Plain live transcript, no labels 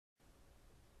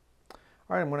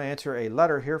All right, I'm going to answer a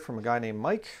letter here from a guy named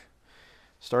Mike.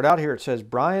 Start out here. It says,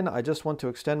 Brian, I just want to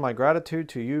extend my gratitude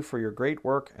to you for your great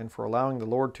work and for allowing the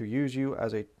Lord to use you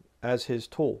as his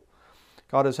tool.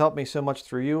 God has helped me so much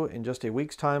through you in just a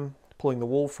week's time, pulling the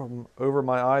wool from over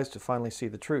my eyes to finally see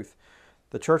the truth.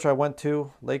 The church I went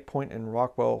to, Lake Point in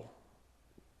Rockwall,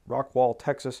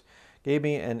 Texas, gave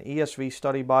me an ESV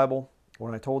study Bible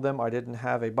when I told them I didn't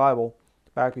have a Bible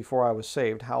back before I was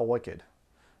saved. How wicked.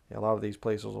 Yeah, a lot of these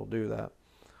places will do that.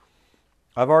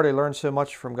 I've already learned so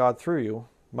much from God through you.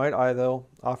 Might I, though,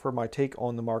 offer my take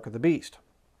on the mark of the beast?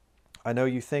 I know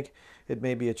you think it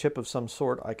may be a chip of some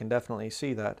sort. I can definitely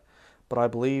see that. But I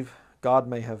believe God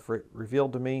may have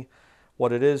revealed to me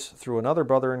what it is through another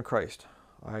brother in Christ.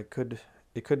 It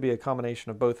could be a combination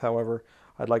of both, however.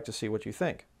 I'd like to see what you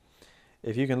think.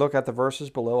 If you can look at the verses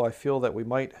below, I feel that we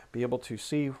might be able to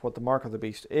see what the mark of the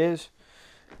beast is,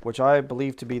 which I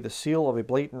believe to be the seal of a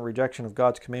blatant rejection of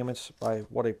God's commandments by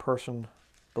what a person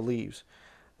believes.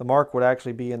 The mark would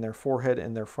actually be in their forehead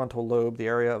and their frontal lobe, the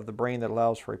area of the brain that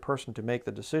allows for a person to make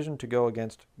the decision to go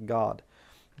against God.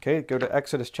 Okay, go to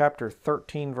Exodus chapter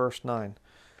 13, verse 9.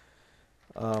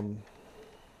 I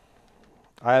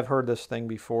have heard this thing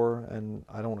before, and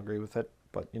I don't agree with it,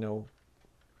 but,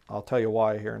 I'll tell you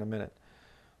why here in a minute.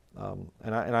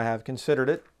 And I have considered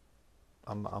it.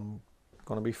 I'm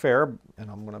going to be fair,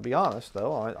 and I'm going to be honest,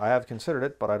 though. I have considered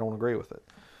it, but I don't agree with it.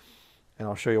 And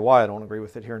I'll show you why I don't agree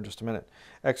with it here in just a minute.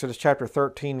 Exodus chapter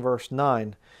 13, verse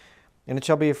 9. And it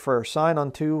shall be for a sign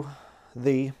unto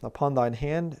thee upon thine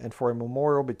hand, and for a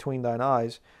memorial between thine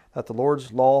eyes, that the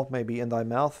Lord's law may be in thy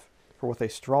mouth. For with a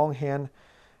strong hand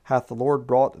hath the Lord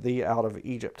brought thee out of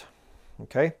Egypt.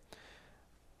 Okay?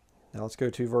 Now let's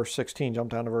go to verse 16. Jump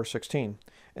down to verse 16.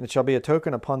 And it shall be a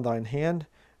token upon thine hand,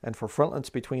 and for frontlets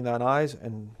between thine eyes,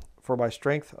 and for by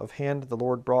strength of hand the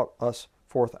Lord brought us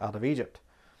forth out of Egypt.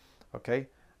 Okay,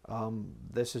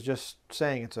 this is just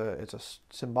saying it's a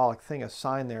symbolic thing, a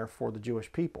sign there for the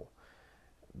Jewish people.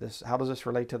 How does this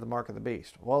relate to the mark of the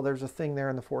beast? Well, there's a thing there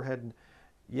in the forehead.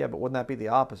 Yeah, but wouldn't that be the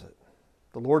opposite?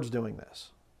 The Lord's doing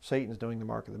this. Satan's doing the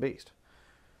mark of the beast.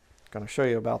 I'm going to show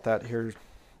you about that here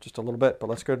just a little bit, but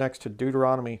let's go next to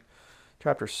Deuteronomy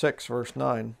chapter 6, verse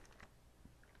 9.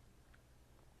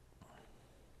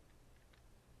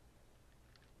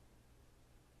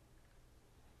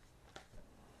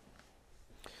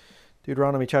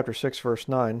 Deuteronomy chapter 6, verse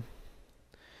 9.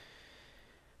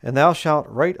 And thou shalt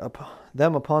write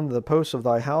them upon the posts of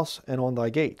thy house and on thy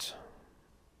gates.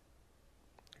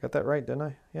 Got that right, didn't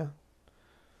I? Yeah.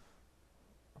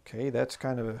 Okay, that's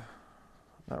kind of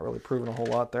not really proving a whole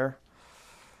lot there.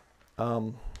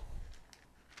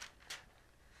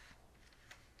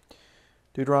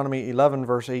 Deuteronomy 11,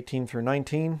 verse 18 through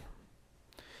 19.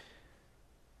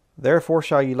 Therefore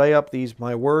shall ye lay up these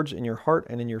my words in your heart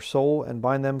and in your soul, and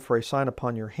bind them for a sign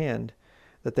upon your hand,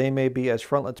 that they may be as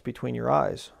frontlets between your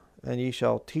eyes. And ye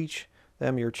shall teach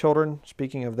them your children,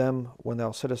 speaking of them when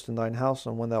thou sittest in thine house,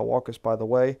 and when thou walkest by the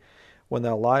way, when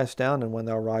thou liest down, and when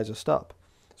thou risest up.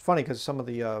 It's funny because some of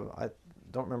the, I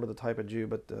don't remember the type of Jew,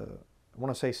 but I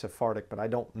want to say Sephardic, but I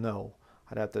don't know.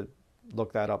 I'd have to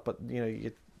look that up. But,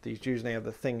 these Jews, they have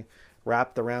the thing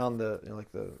wrapped around the,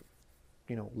 like the,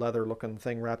 leather looking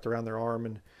thing wrapped around their arm,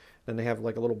 and then they have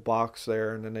like a little box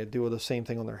there, and then they do the same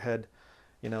thing on their head.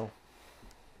 They're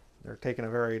taking a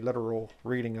very literal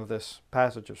reading of this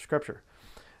passage of Scripture.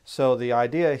 So the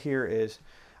idea here is,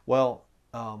 well,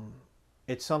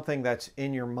 it's something that's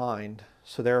in your mind,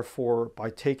 so therefore by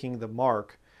taking the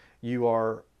mark, you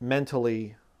are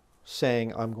mentally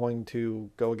saying, I'm going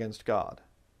to go against God,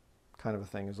 kind of a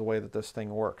thing, is the way that this thing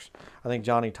works. I think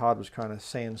Johnny Todd was kind of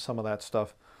saying some of that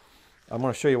stuff. I'm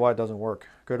going to show you why it doesn't work.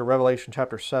 Go to Revelation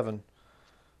chapter 7.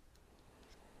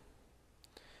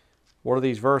 What are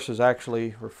these verses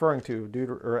actually referring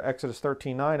to? Exodus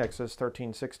 13:9, Exodus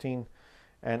 13:16,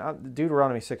 and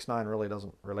Deuteronomy 6:9 really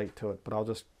doesn't relate to it, but I'll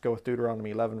just go with Deuteronomy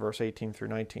 11, verse 18 through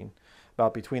 19,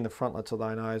 about between the frontlets of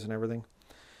thine eyes and everything.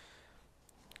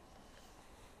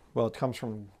 Well, it comes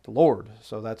from the Lord,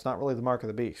 so that's not really the mark of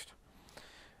the beast.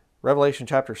 Revelation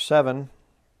chapter 7,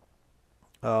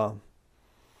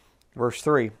 verse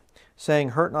 3, saying,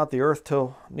 hurt not the earth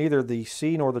till neither the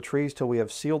sea nor the trees till we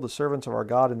have sealed the servants of our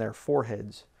God in their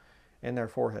foreheads. In their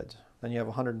foreheads. Then you have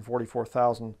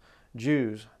 144,000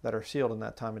 Jews that are sealed in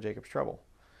that time of Jacob's trouble.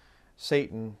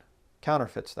 Satan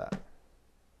counterfeits that.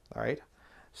 All right?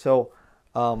 So,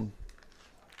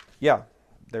 yeah,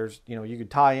 there's, you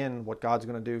could tie in what God's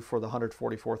going to do for the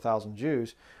 144,000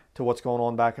 Jews to what's going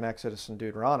on back in Exodus and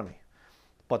Deuteronomy.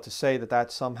 But to say that that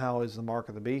somehow is the mark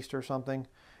of the beast or something,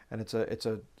 and it's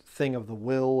a thing of the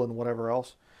will and whatever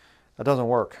else, that doesn't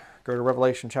work. Go to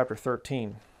Revelation chapter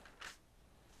 13.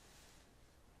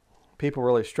 People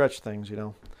really stretch things, you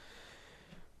know.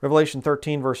 Revelation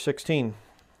 13, verse 16.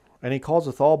 And he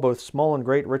causeth all, both small and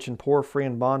great, rich and poor, free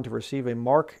and bond, to receive a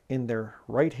mark in their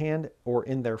right hand or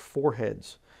in their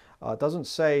foreheads. It doesn't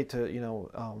say to,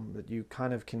 that you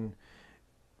kind of can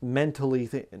mentally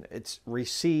think. It's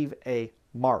receive a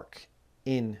mark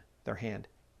in their hand,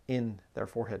 in their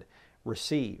forehead.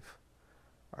 Receive.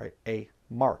 All right, a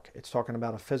mark. It's talking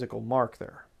about a physical mark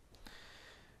there.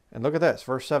 And look at this,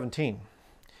 verse 17.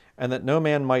 And that no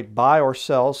man might buy or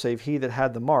sell save he that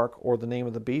had the mark, or the name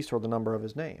of the beast, or the number of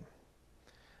his name.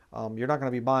 You're not going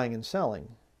to be buying and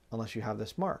selling unless you have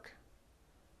this mark.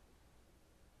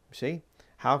 See?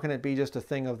 How can it be just a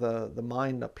thing of the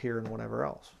mind up here and whatever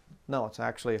else? No, it's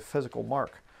actually a physical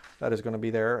mark that is going to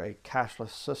be there, a cashless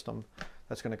system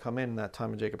that's going to come in that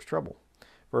time of Jacob's trouble.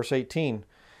 Verse 18.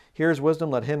 Here is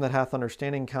wisdom, let him that hath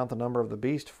understanding count the number of the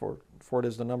beast, for it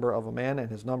is the number of a man, and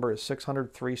his number is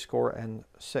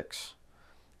 666.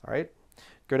 All right?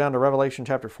 Go down to Revelation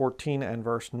chapter 14 and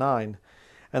verse 9.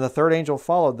 And the third angel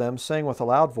followed them, saying with a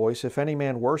loud voice, If any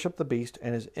man worship the beast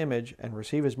and his image, and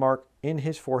receive his mark in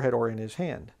his forehead or in his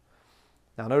hand.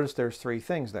 Now notice there's three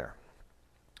things there.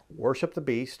 Worship the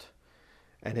beast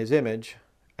and his image,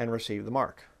 and receive the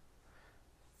mark.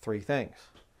 Three things.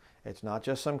 It's not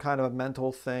just some kind of a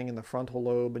mental thing in the frontal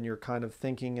lobe and you're kind of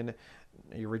thinking and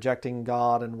you're rejecting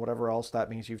God and whatever else. That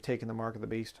means you've taken the mark of the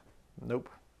beast. Nope.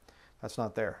 That's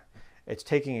not there. It's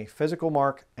taking a physical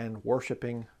mark and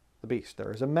worshiping the beast.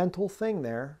 There is a mental thing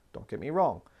there, don't get me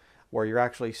wrong, where you're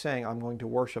actually saying, I'm going to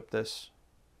worship this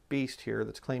beast here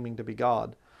that's claiming to be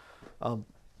God, and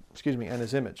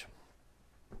his image.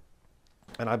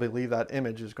 And I believe that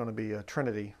image is going to be a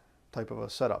Trinity type of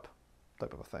a setup,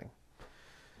 type of a thing.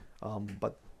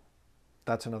 But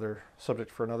that's another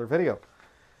subject for another video.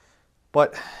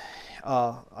 But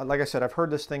like I said, I've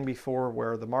heard this thing before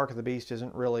where the mark of the beast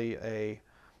isn't really a,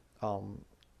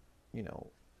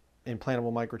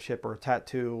 implantable microchip or a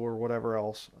tattoo or whatever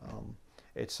else.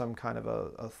 It's some kind of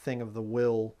a thing of the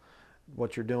will,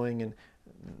 what you're doing, and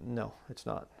no, it's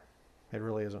not. It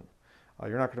really isn't.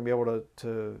 You're not going to be able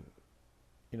to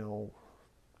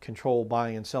control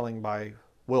buying and selling by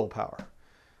willpower,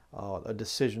 a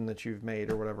decision that you've made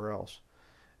or whatever else.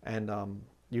 And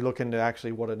you look into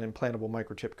actually what an implantable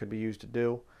microchip could be used to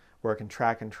do, where it can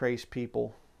track and trace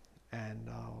people. And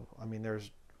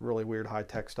there's really weird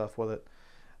high-tech stuff with it.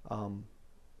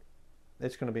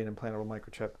 It's going to be an implantable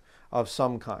microchip of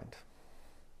some kind.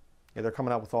 Yeah, they're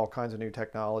coming out with all kinds of new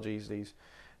technologies, these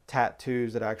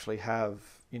tattoos that actually have,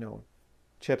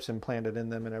 chips implanted in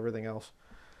them and everything else.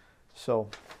 So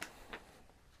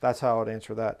that's how I'd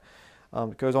answer that.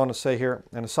 It goes on to say here,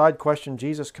 and a side question,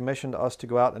 Jesus commissioned us to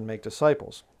go out and make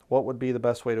disciples. What would be the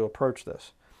best way to approach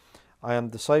this? I am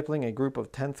discipling a group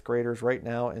of 10th graders right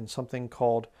now in something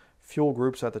called fuel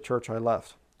groups at the church I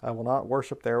left. I will not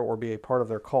worship there or be a part of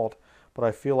their cult, but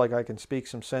I feel like I can speak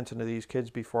some sense into these kids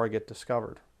before I get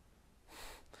discovered.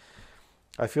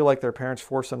 I feel like their parents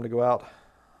force them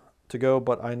to go,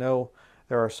 but I know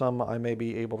there are some I may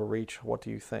be able to reach. What do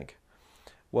you think?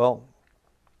 Well,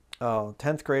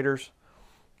 10th graders,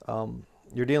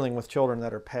 you're dealing with children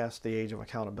that are past the age of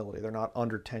accountability. They're not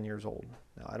under 10 years old.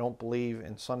 Now, I don't believe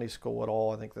in Sunday school at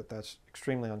all. I think that that's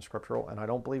extremely unscriptural, and I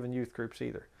don't believe in youth groups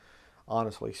either,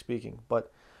 honestly speaking.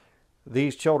 But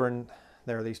these children,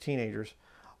 these teenagers,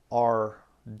 are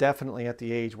definitely at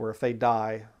the age where if they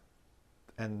die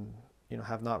and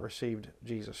have not received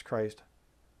Jesus Christ,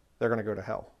 they're going to go to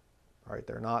hell. All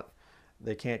right,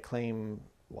 they can't claim,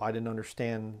 well, I didn't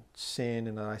understand sin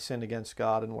and I sinned against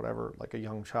God and whatever, like a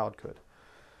young child could.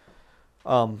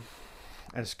 And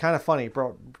it's kind of funny,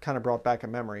 brought back a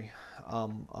memory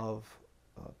of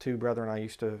two brethren I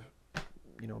used to,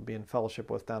 be in fellowship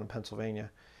with down in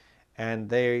Pennsylvania. And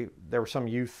there was some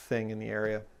youth thing in the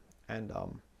area, and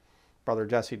Brother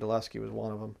Jesse Dulesky was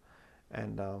one of them,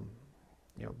 and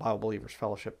Bible Believers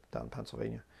Fellowship down in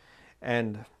Pennsylvania,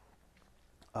 and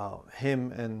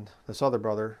him and this other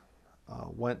brother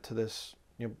went to this.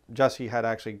 Jesse had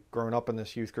actually grown up in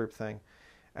this youth group thing,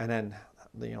 and then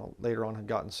later on had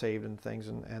gotten saved and things,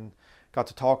 and got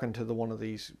to talking to one of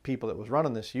these people that was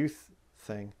running this youth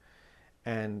thing.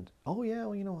 And, oh yeah,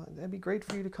 well, that'd be great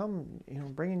for you to come,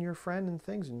 bring in your friend and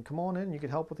things and come on in, you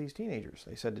could help with these teenagers,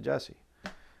 they said to Jesse.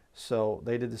 So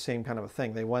they did the same kind of a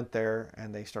thing. They went there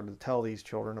and they started to tell these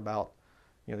children about,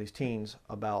 these teens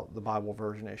about the Bible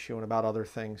version issue and about other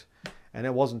things. And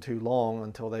it wasn't too long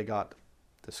until they got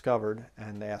discovered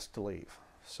and they asked to leave.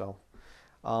 So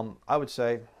I would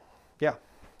say, yeah,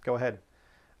 go ahead.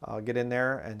 Get in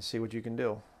there and see what you can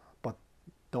do. But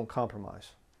don't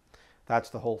compromise. That's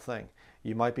the whole thing.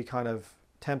 You might be kind of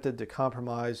tempted to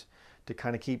compromise to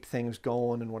kind of keep things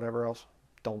going and whatever else.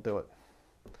 Don't do it.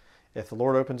 If the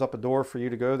Lord opens up a door for you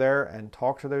to go there and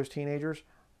talk to those teenagers,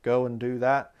 go and do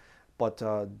that. But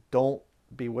don't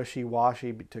be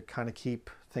wishy-washy to kind of keep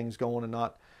things going and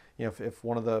not, you know, if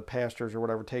one of the pastors or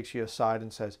whatever takes you aside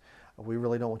and says, we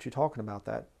really don't want you talking about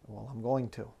that. Well, I'm going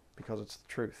to, because it's the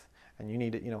truth. And you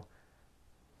need it, you know,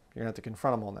 you're going to have to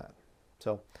confront them on that.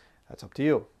 So that's up to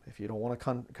you. If you don't want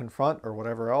to confront or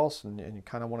whatever else and you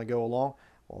kind of want to go along,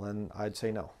 well, then I'd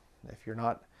say no. If you're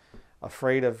not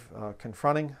afraid of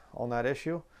confronting on that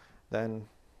issue, then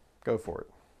go for it.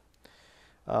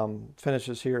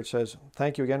 Finishes here. It says,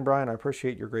 thank you again, Brian. I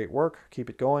appreciate your great work. Keep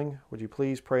it going. Would you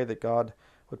please pray that God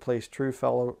would place true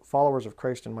followers of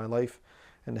Christ in my life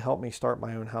and to help me start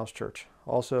my own house church.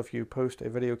 Also, if you post a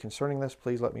video concerning this,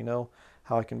 please let me know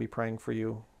how I can be praying for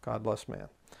you. God bless, man.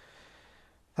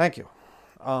 Thank you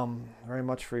very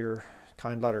much for your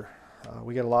kind letter.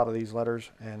 We get a lot of these letters,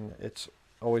 and it's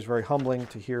always very humbling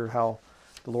to hear how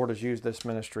the Lord has used this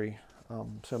ministry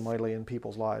so mightily in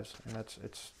people's lives, and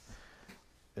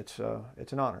it's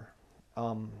an honor.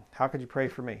 How could you pray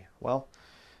for me? Well,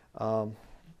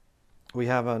 we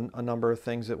have a number of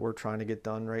things that we're trying to get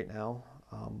done right now.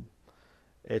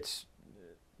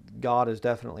 God is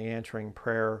definitely answering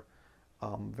prayer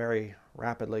very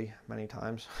rapidly many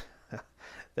times.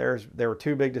 There were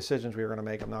two big decisions we were going to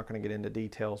make. I'm not going to get into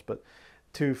details, but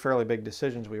two fairly big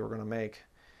decisions we were going to make.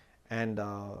 And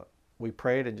we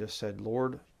prayed and just said,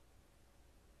 Lord,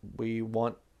 we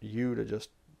want you to just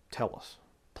tell us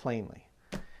plainly.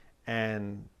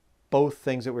 And both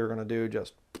things that we were going to do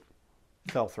just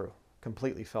fell through,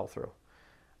 completely fell through.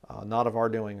 Not of our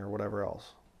doing or whatever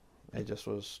else. It just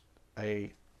was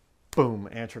a boom,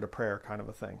 answer to prayer kind of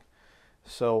a thing.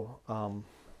 So I'm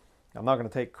not going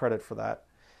to take credit for that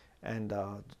and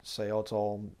say, oh, it's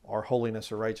all our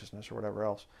holiness or righteousness or whatever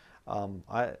else.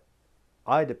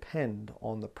 I depend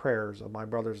on the prayers of my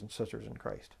brothers and sisters in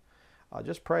Christ.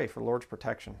 Just pray for the Lord's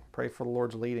protection. Pray for the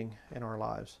Lord's leading in our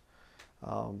lives.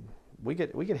 We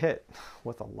get hit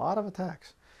with a lot of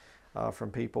attacks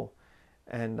from people,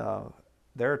 and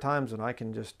there are times when I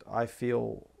could just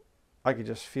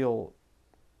feel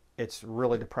it's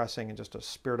really depressing and just a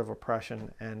spirit of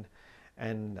oppression, and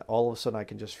all of a sudden I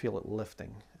can just feel it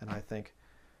lifting, and I think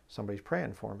somebody's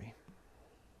praying for me,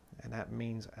 and that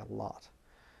means a lot.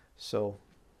 So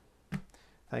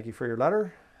thank you for your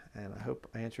letter, and I hope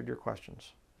I answered your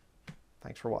questions.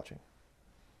 Thanks for watching.